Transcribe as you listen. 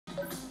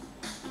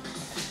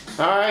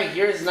Alright,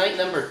 here's night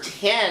number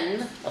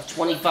 10 of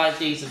 25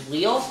 Days of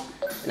Wheel.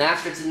 And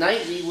after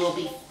tonight, we will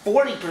be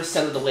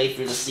 40% of the way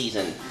through the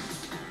season.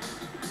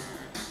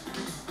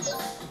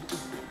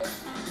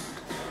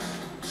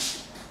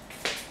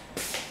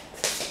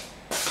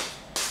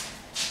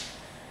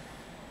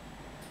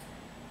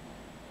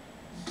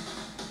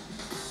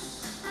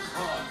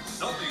 On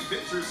Sony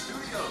Pictures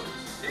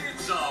Studios,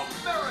 it's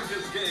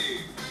America's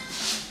Game.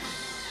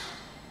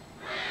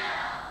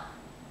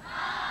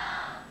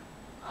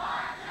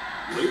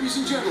 Ladies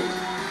and gentlemen,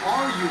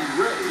 are you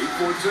ready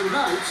for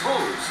tonight's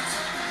hosts?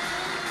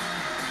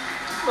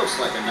 Looks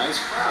like a nice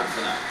crowd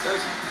tonight, doesn't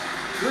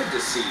it? Good to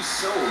see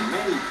so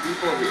many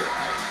people here.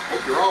 I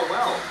hope you're all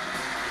well.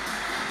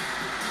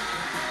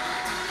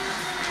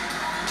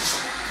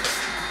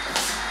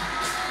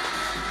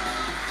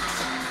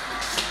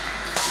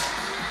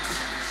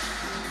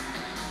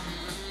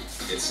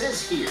 It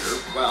says here,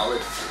 well,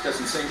 it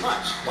doesn't say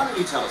much. Why don't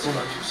you tell us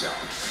about yourself?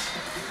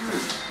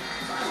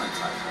 Silent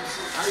type, I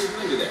see. How are you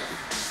doing today?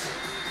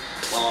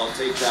 Well, I'll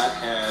take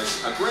that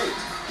as a great.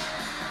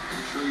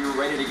 I'm sure you're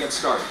ready to get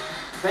started.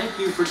 Thank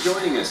you for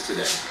joining us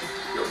today.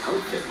 Your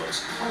outfit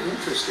looks quite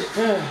interesting.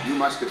 You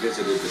must have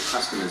visited the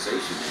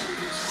customization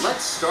areas.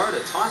 Let's start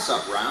a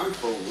toss-up round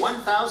for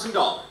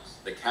 $1,000.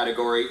 The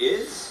category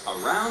is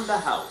Around the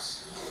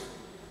House.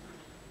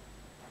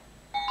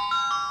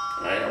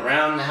 Alright,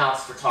 around the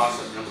house for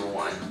toss-up number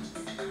 1.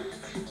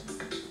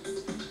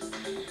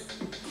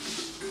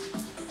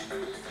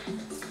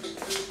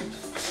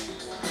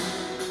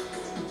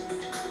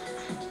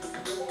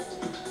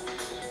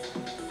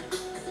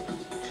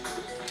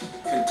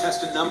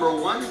 Contestant number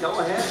 1, go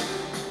ahead.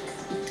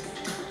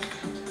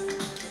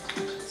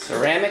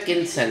 Ceramic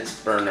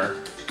incense burner.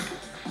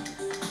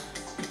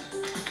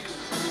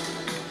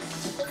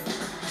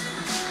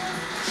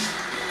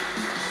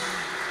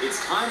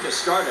 It's time to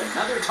start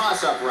another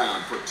toss-up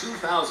round for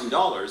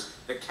 $2,000.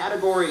 The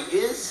category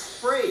is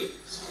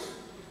phrase.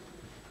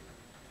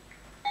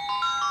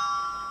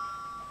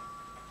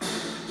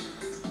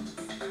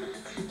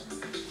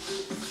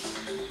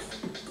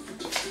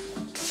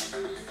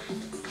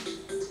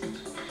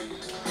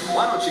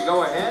 Why don't you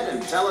go ahead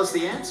and tell us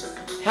the answer?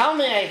 How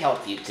may I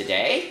help you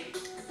today?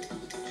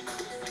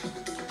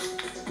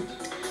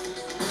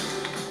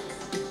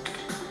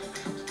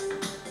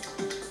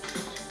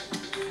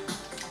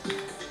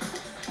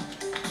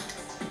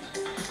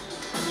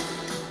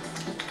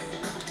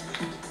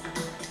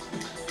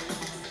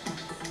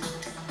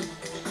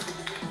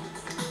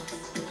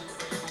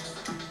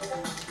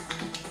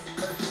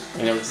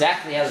 I know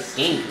exactly how this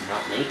game can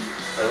help me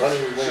by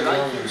letting me win Should $1 I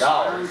million. keep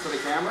staring for the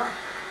camera?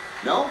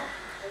 No?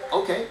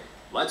 Okay,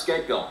 let's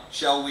get going.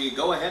 Shall we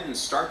go ahead and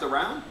start the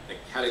round? The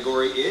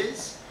category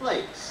is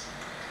place.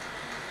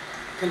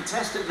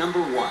 Contestant number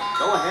 1,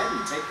 go ahead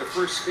and take the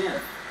first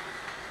spin.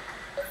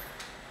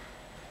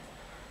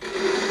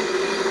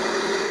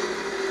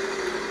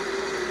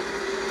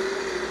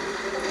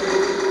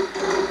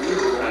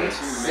 Alright,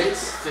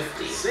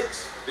 $6.50.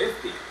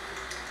 $6.50.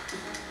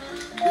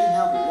 We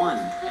have one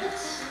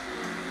S.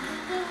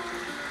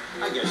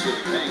 I guess you'll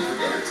be paying for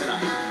dinner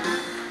tonight.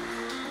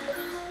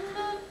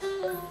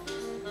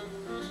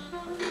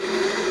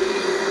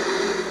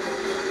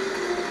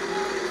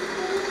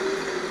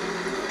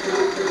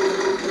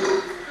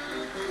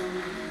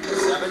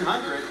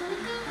 $700.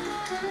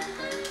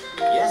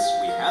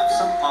 Yes, we have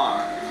some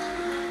R.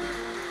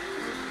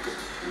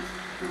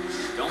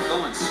 Don't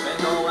go and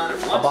spend all that at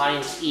once. I'll buy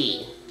an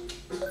E.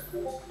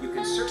 You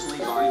can certainly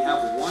buy. We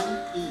have one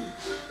E.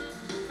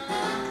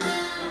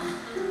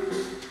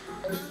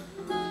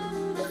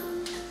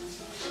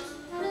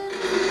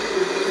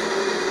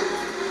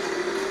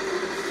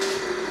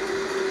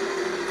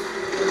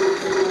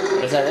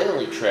 There's that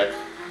Italy trip.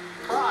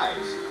 Prize.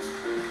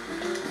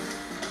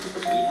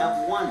 We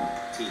have one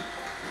T.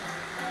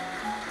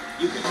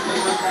 You can play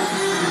with that.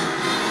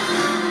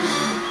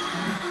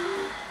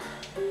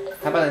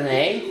 How about an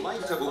A?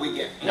 Like to, will we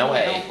get any No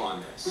way. help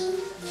on this?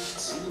 It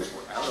seems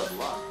we're out of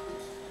luck.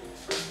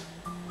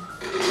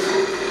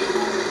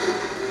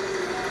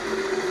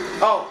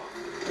 Oh!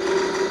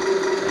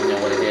 I know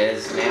what it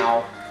is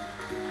now.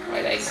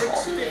 Why'd I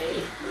call it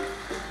A?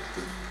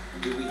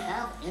 Do we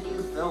have any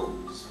of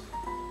those?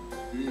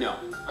 No,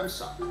 I'm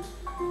sorry.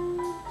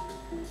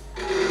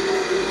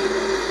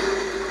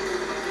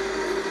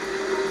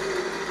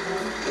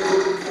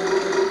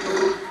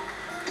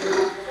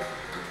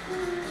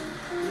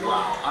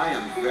 Wow, I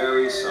am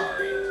very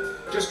sorry.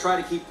 Just try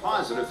to keep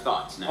positive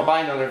thoughts I'll now.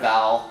 buy another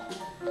vowel.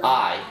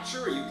 I.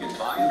 Sure, you can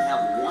buy. You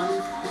have one.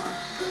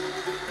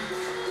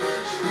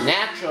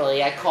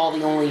 Naturally, I call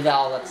the only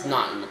vowel that's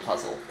not in the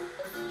puzzle.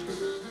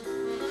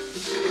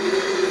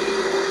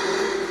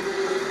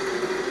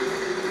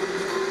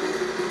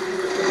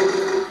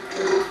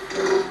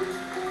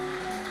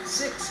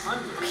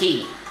 $600.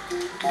 P. We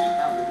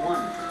have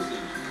one P.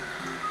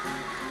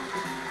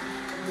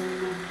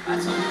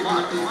 That's a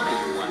lot of money,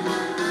 one.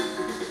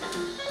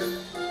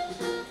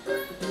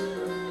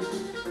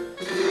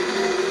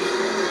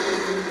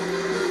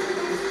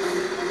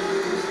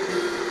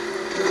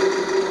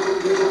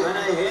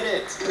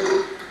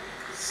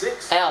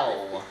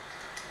 L.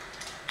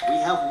 We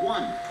have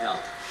one L.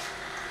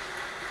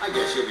 I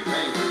guess you'll be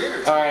paying for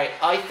dinner. Alright,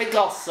 I think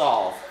I'll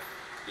solve.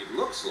 It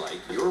looks like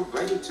you're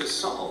ready to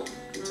solve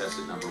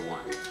contestant number 1.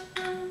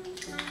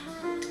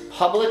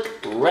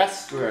 Public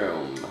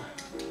restroom.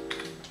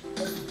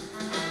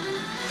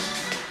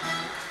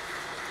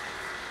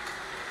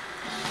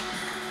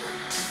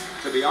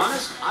 To be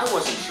honest, I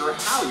wasn't sure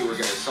how you were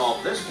going to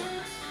solve this one.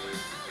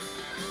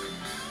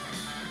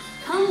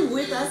 Come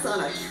with us on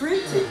a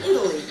trip to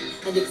Italy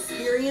and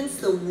experience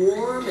the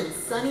warm and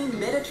sunny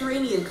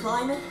Mediterranean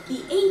climate,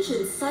 the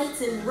ancient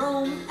sights in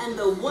Rome, and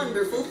the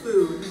wonderful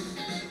food.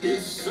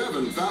 It's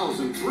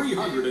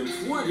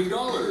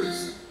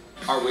 $7,320.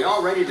 Are we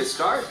all ready to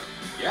start?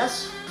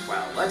 Yes?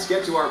 Well, let's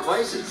get to our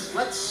places.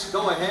 Let's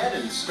go ahead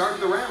and start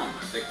the round.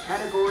 The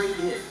category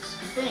is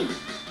thing.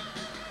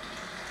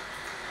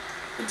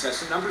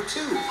 Contestant number 2,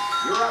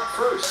 you're up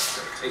first.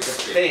 So take a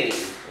pick. Thing.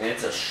 And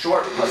it's a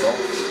short puzzle.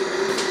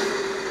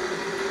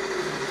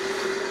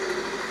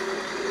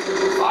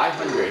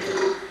 500.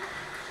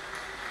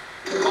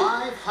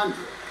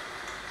 500.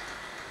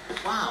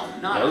 Wow,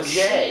 not No a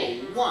J.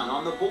 single one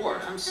on the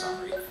board. I'm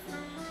sorry.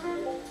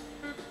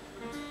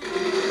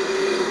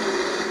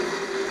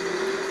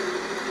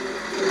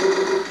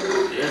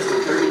 Here's the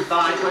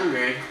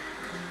 3,500.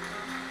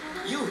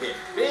 You hit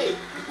big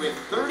with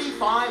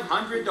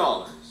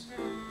 $3,500.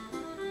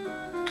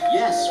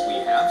 Yes, we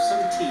have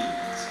some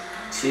teas.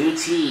 2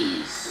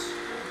 T's.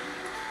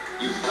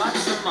 You've got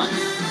some money.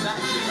 That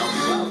should help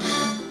you out.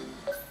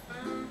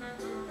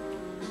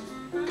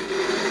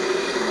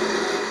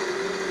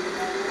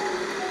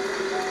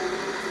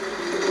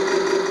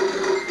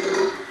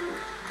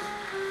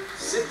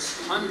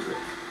 $600.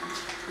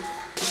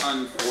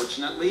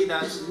 Unfortunately,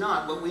 that's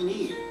not what we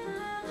need.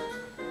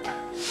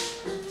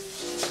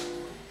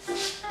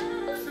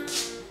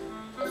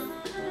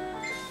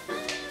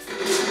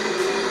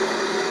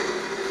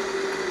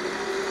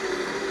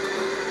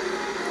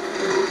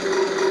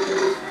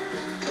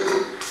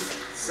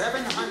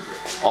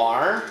 $700.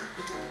 R.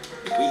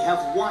 We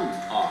have one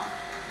R.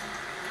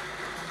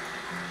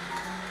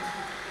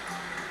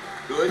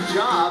 Good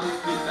job.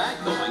 Keep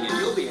that going and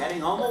you'll be heading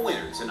home a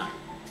winner tonight.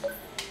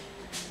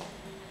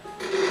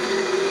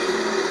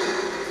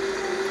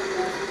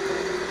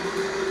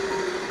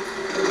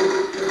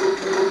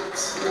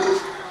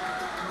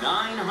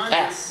 $900.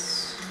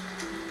 S.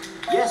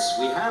 Yes,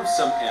 we have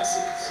some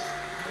S's.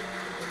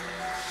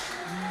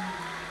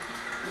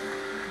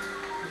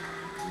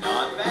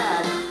 Not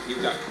bad.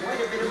 You've got quite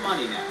a bit of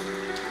money now.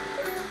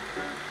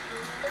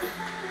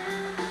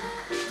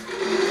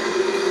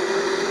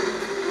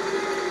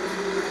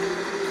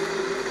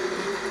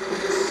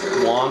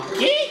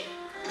 Wonky.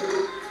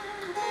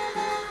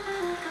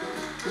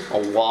 A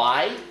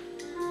Y.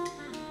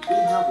 We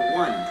have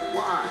one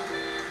Y.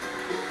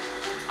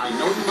 I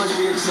know you must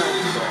be excited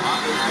to go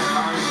hop in that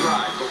car and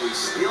drive, but we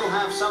still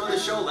have some of the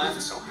show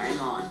left, so hang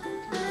on.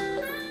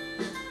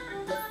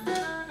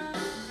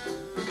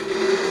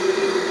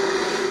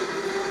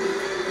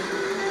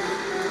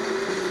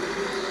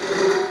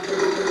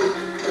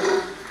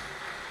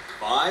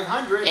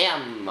 $500.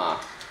 M.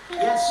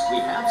 Yes, we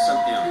have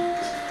some M's.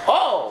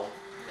 Oh!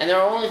 And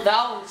there are only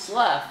vowels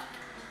left.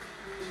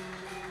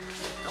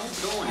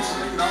 Don't go and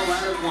spend all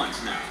that at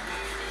once now.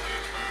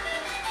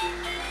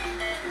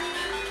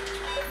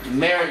 Are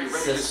Merit you ready to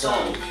system.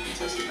 solve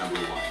contestant number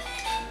 1?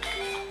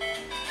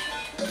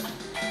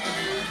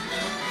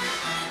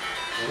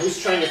 Who's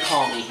trying to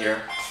call me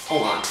here?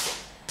 Hold on.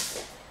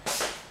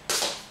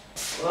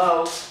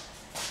 Hello?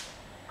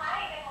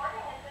 Hi, good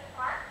morning. Is this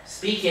Mark?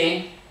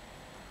 Speaking.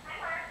 Hi,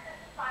 Mark. This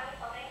is Sonia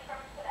phoning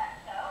from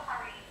Sodexo. How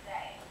are you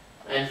today?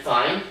 I'm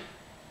fine.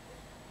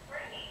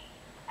 Great.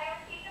 I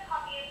received a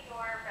copy of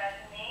your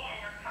resume and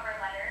your cover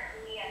letter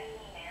via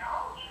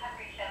email. You have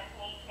reached out to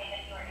me to say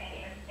that you are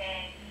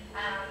interested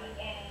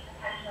in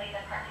potentially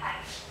the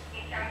part-time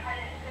HR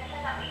attendant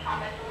position that we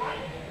have at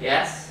Deloitte.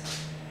 Yes?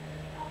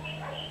 Okay,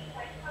 great. So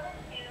I just wanted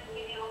to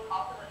give you a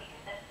call so that we can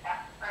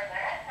discuss further.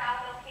 Is now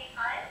an okay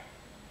time?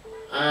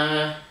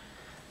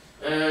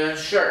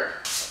 Sure.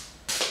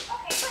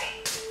 Okay,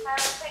 great. So I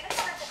just wanted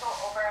to go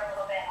over a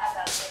little bit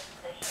about this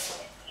position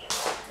with you.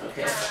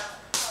 Okay.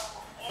 So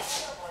in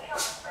Deloitte on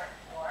the first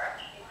floor,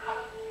 we do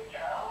have a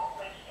bistro,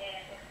 which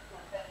is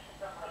exclusive to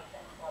Deloitte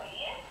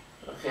employees.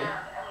 Okay.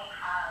 And we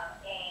have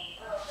a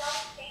little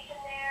dining station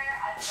there,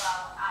 as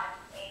well as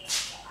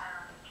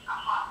a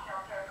hot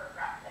counter for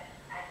breakfast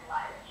and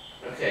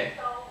lunch. Okay.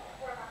 So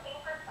we're looking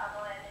for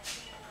someone who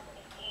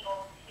is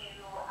able to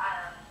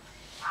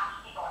ask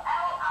people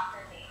out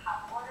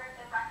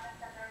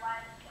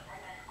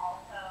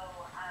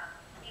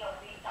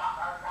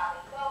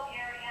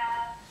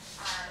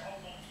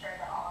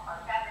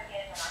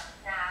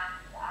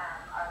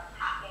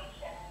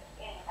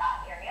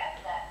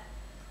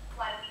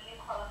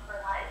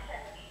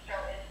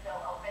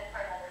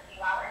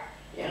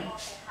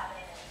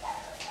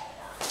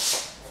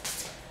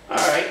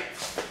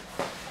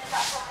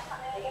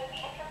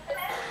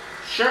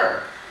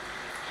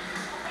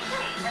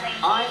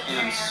I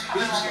am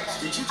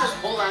speechless. Did you just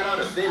pull that out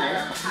of thin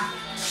air?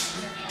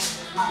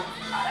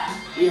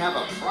 We have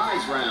a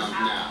prize round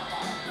now.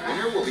 The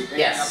winner will be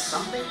picking up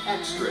something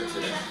extra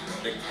today.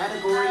 The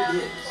category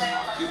is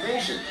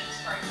occupation.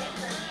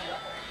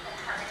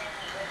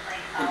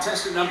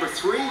 Contestant number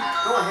 3, go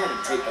ahead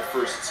and take the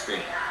first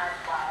spin.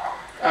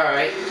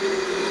 Alright.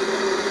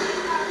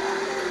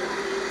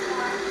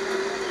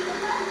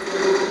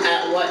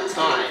 At what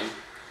time?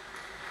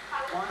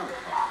 1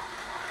 o'clock.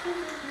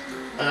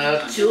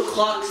 2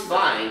 o'clock's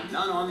fine.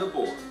 None on the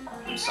board.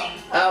 I'm sorry.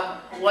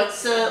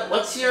 What's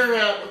your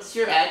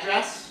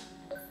address?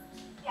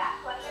 Yeah,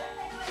 so I'm going to send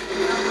you an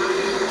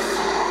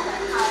email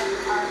that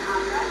has our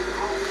address.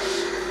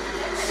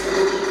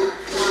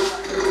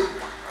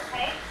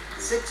 Okay?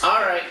 6.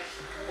 Alright.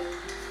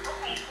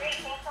 Okay, great.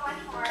 Thanks so much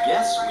for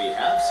Yes, we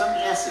have some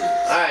S's.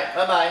 Alright,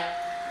 bye-bye.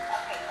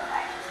 Okay,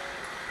 bye-bye.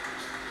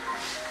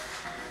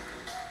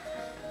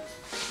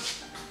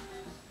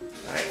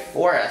 Alright,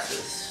 4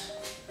 S's.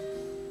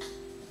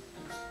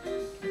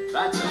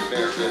 That's a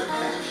fair bit of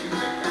cash you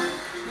picked up.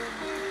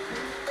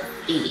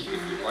 E.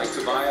 If you'd like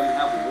to buy them,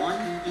 have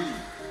 1 E.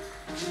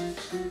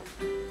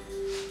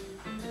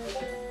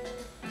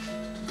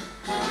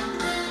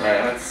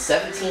 Alright, I'm at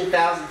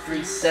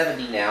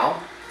 17,370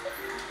 now.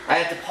 I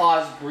have to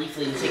pause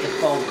briefly and take a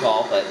phone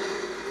call, but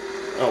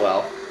oh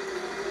well.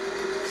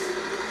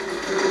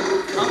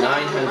 Come on,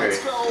 900. let's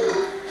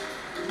go.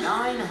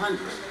 900.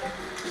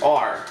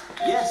 R.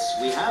 Yes,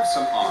 we have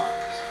some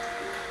R's.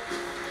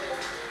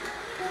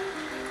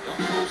 Don't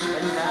go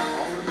spend that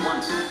all at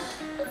once.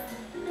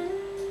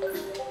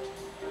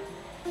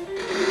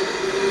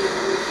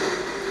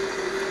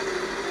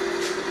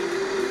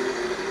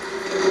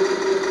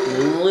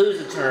 Lose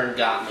a turn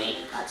got me.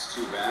 That's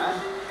too bad.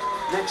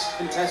 Next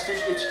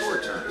contestant, it's your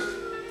turn.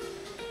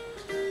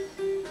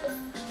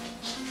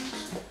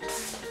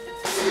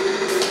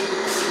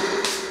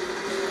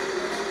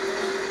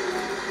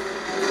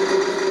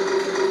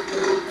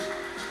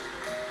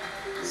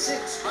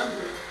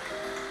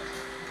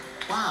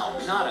 $600. Wow,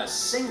 not a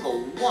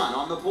single one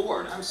on the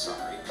board. I'm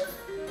sorry.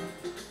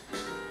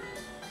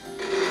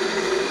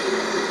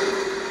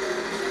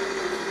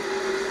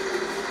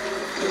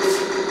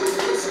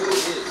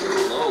 This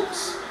is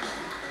close.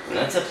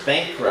 That's a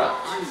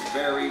bankrupt. I'm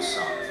very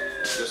sorry.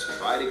 Just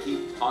try to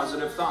keep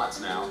positive thoughts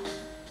now.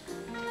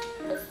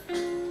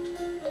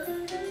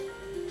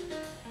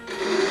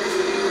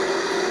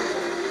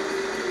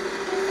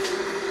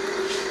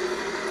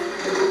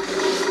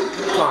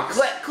 Come on,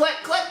 click, click,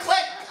 click,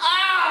 click!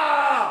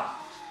 Ah!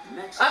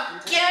 Next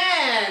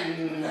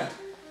Again!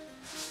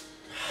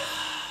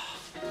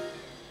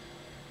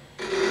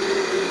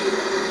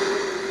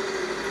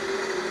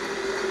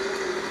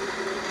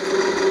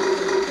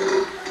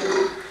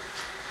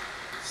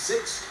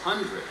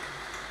 $600.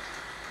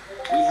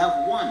 We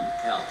have 1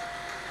 L.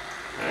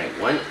 Alright,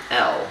 1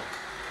 L.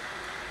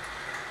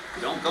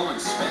 Don't go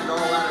and spend all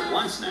that at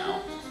once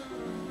now.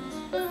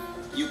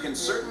 You can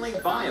certainly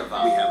buy a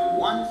vowel. We have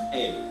 1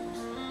 A.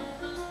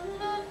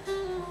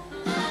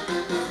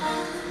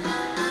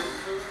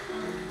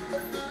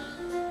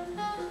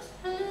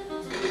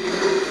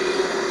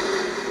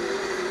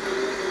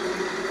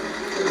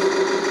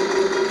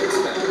 It's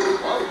been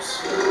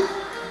close.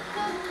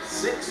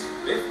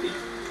 $650.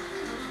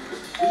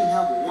 We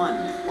have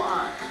 1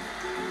 Y.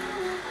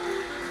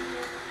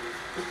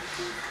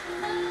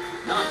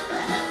 Not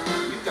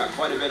bad. You've got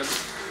quite a bit of...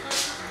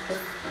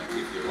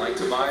 If you'd like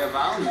to buy a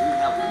vowel, you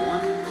have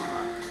 1 R.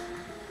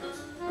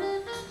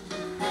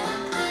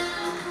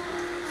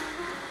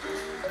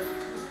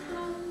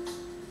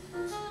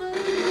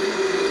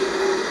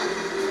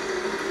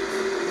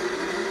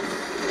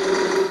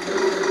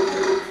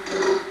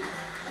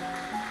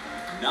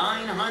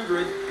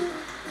 $900.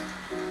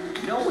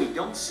 No, we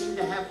don't seem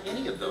to have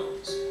any of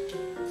those.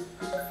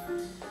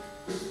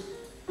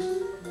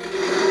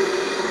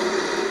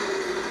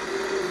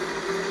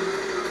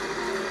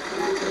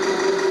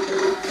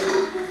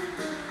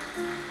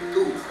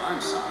 Ooh, I'm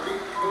sorry.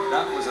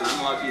 That was an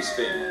unlucky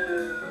spin.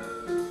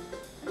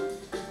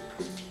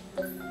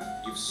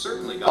 You've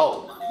certainly got...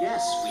 Oh.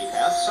 Yes, we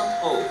have some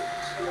O's.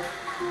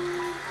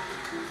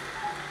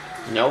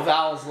 No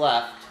vowels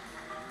left.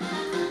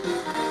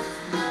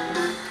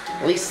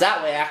 At least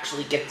that way I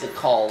actually get to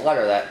call a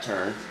letter that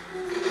turn.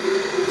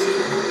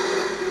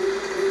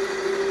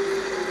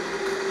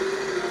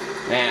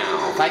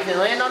 Now, if I can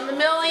land on the $1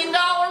 million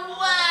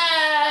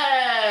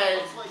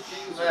wedge!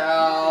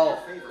 Well,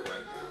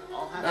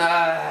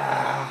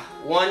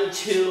 one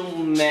too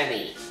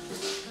many.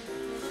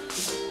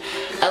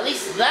 At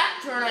least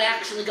that turn I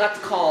actually got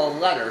to call a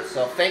letter,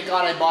 so thank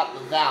God I bought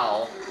the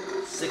vowel.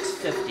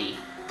 $650.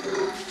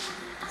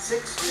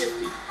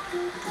 $650.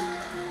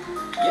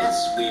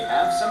 Yes, we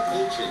have some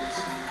H's.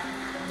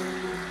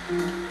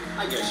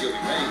 I guess you'll be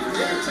paying for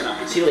dinner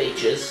tonight. 2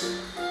 H's.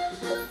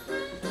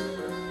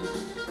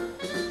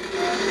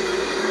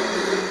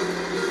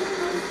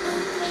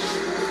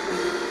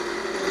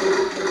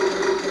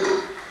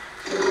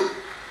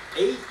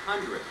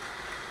 $800.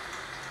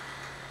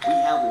 We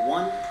have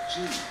 1 G.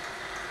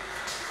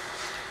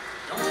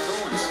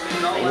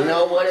 I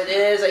know what it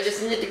is. I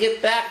just need it to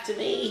get back to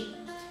me.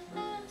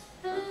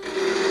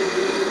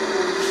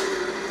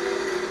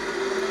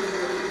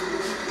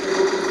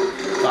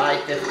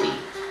 $5.50.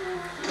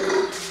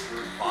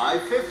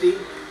 $5.50.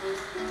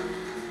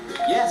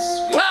 Yes.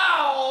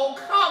 Oh,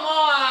 come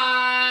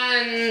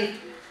on!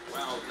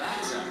 Well,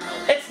 that's a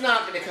healthy It's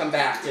not going to come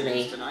back to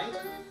me. tonight.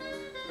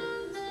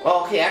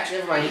 Oh, okay, actually,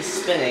 never mind. He's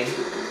spinning.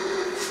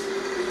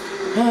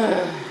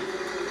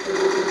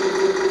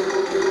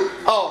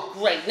 Oh,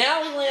 great.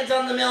 Now he lands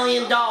on the $1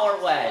 million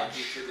wedge.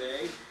 Lucky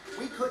today.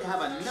 We could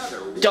have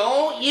another.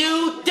 Don't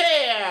you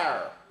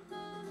dare!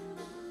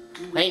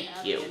 Do we Thank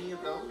have you. Any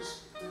of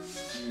those?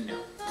 No.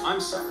 I'm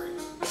sorry.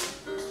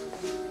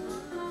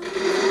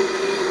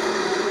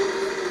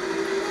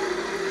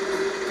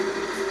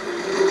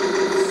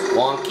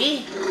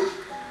 Wonky.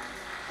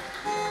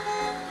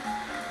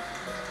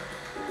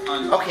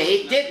 Okay,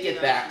 it did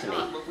get back to me.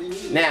 Not what we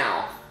need.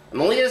 Now,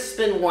 I'm only going to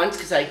spin once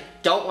because I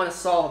don't want to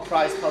solve a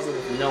prize puzzle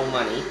with no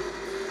money.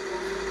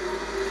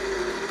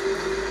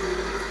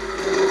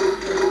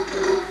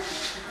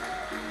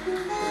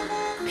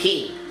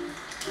 P.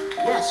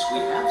 Yes, we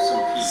have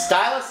some peas.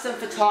 Stylists and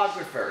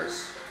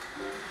photographers.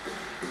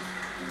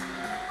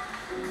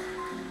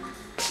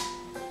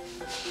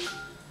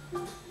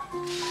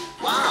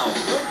 Wow,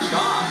 good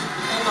job.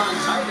 Hang on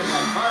tight and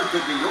that card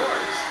could be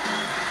yours.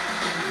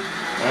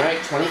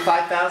 Alright,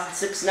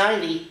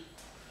 $25,690.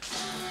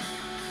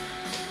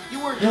 You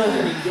weren't doing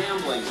any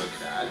gambling with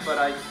that, but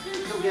I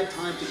think you'll get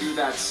time to do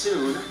that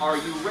soon. Are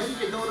you ready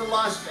to go to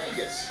Las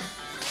Vegas?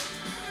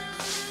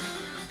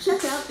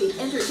 Check out the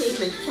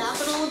entertainment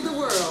capital of the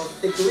world.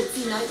 The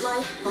glitzy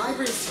nightlife,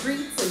 vibrant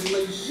streets, and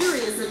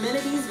luxurious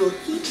amenities will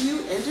keep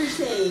you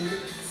entertained.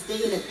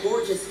 Stay in a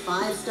gorgeous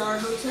 5-star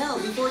hotel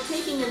before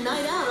taking a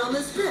night out on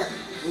the Strip.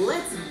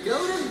 Let's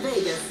go to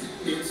Vegas.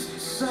 It's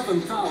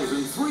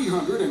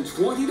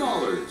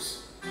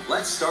 $7,320.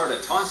 Let's start a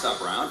toss-up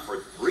round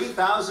for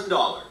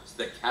 $3,000.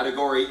 The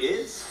category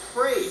is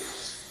phrase.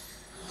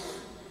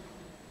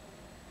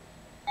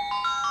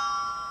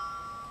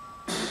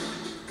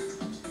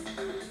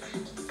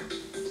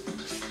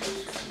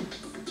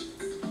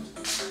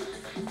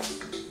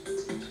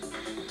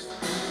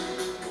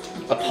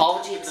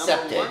 Apology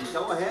accepted. Number 1,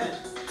 go ahead.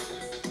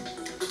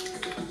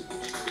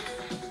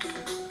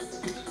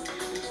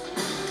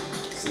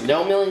 It's a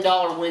no $1 million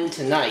win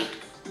tonight.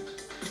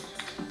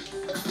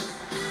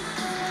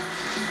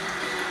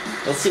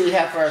 Let's see what we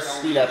have for our Shall we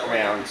speed up go ahead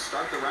and round.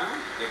 Start the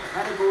round. The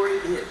category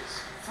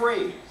is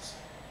phrase.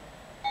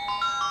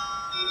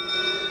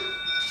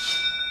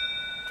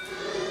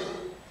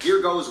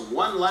 Here goes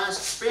one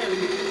last spin.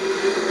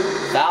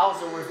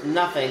 Vowels are worth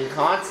nothing.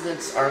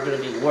 Consonants are going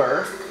to be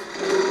worth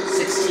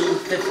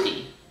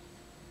 $16.50.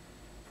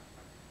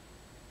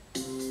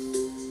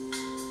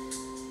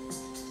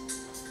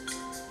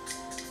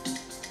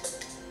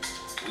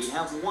 We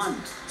have one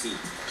T.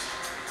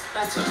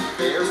 That's a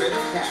fair bit of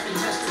cash.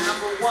 Contestant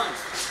number 1.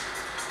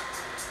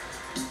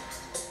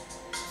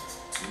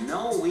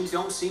 No, we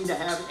don't seem to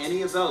have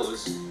any of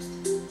those.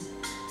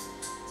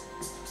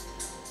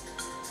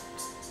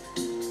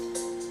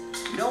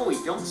 No,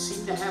 we don't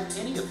seem to have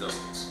any of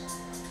those.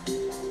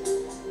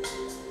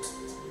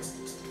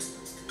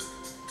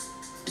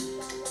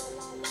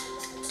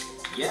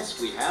 Yes,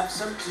 we have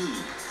some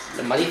E's.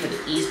 The money for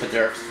the E's, but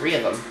there are 3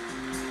 of them.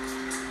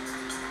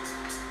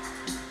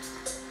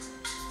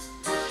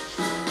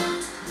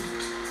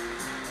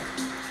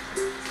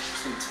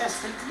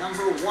 Contestant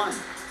number 1.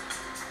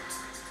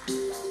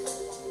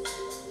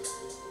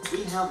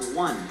 We have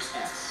one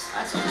S.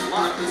 That's a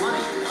lot of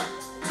money.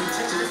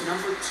 Contestant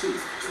number 2.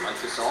 Would you like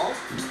to solve?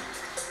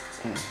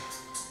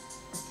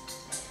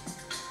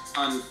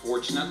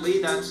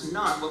 Unfortunately, that's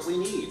not what we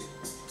need.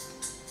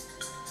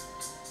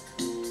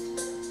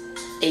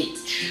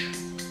 H.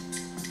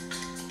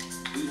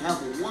 We have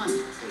one H.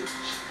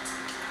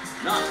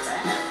 Not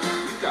bad.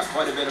 You've got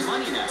quite a bit of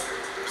money now.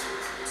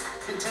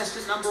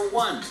 Contestant number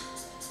 1.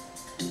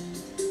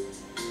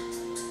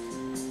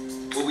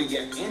 Will we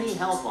get any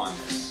help on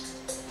this?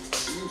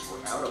 Seems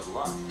we're out of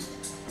luck.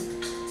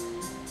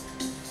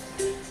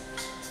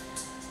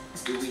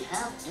 Do we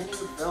have any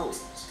of those?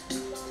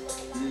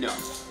 No.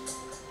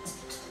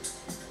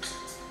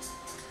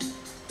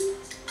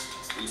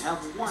 We have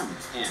one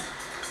N.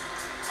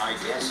 I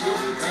guess you'll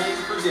be paying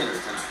for dinner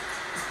tonight.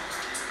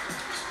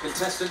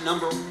 Contestant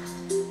number...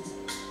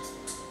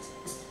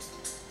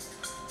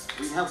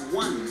 We have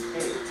one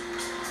K.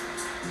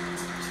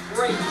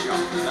 Great job.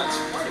 That's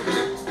quite a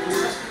bit.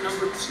 Contestant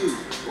number 2.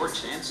 Your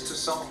chance to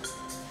solve.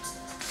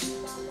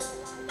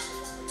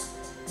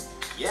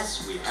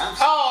 Yes, we have...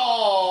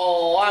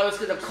 Oh, I was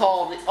going to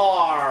call the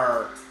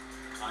R.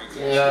 I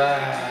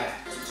guess.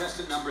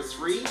 Contestant number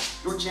 3.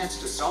 Your chance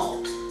to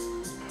solve.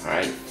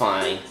 Alright,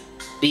 fine.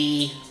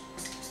 B.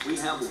 We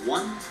have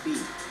one B.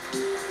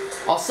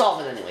 I'll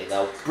solve it anyway,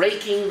 though.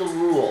 Breaking the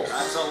rules.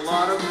 That's a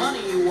lot of money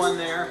you won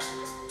there.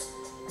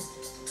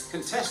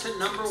 Contestant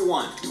number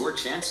 1, your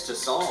chance to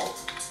solve.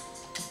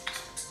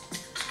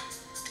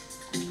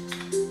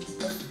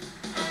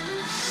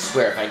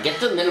 swear, if I get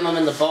the minimum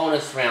in the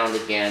bonus round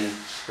again,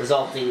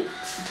 resulting in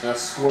a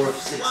score of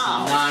 69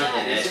 Wow,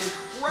 that in it. is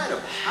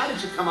incredible. How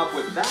did you come up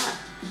with that?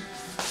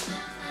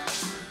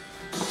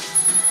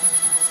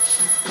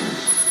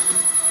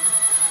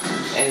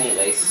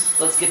 Anyways,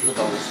 let's get to the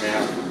bonus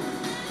round.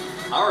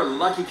 Our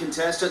lucky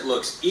contestant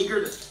looks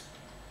eager to...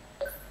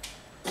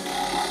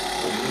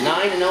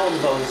 9-0 in the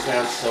bonus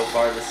round so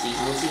far this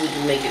season. Let's see if we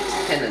can make it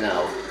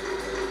 10-0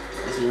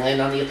 as we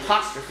land on the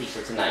apostrophe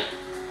for tonight.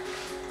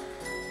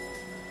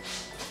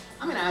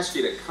 I'm going to ask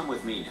you to come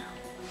with me now.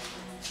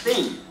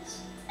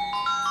 Things.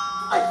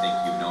 I think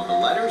you know the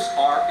letters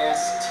R,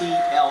 S, T,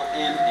 L,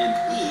 N, and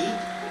E.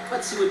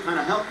 Let's see what kind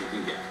of help you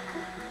can get.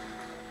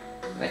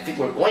 I think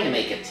we're going to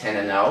make it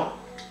 10-0.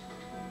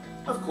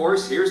 Of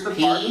course, here's the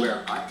P. part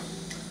where I...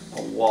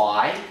 A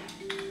Y,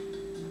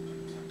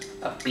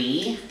 a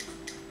B,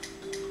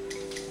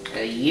 and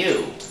a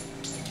U.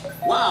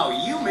 Wow,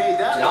 you made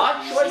that An look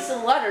odd easy. choice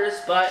of letters,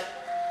 but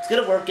it's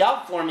going to work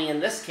out for me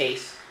in this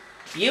case.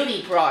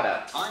 Beauty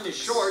product. Time is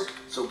short,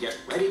 so get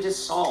ready to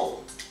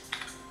solve.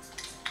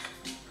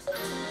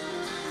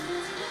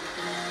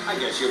 I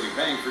guess you'll be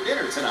paying for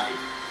dinner tonight.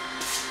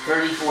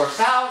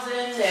 34,000,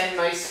 and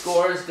my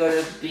score is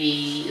going to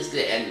be, it's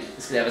going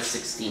to have a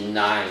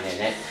 69 in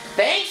it.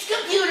 Thanks,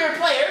 computer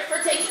player,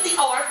 for taking the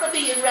R from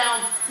me in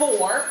round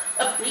 4.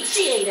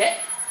 Appreciate it.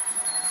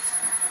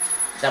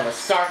 That was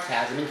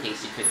sarcasm, in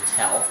case you couldn't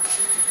tell.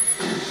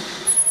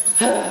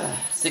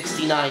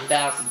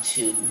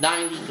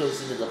 69,290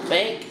 goes into the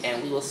bank,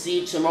 and we will see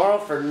you tomorrow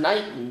for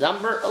night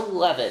number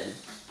 11.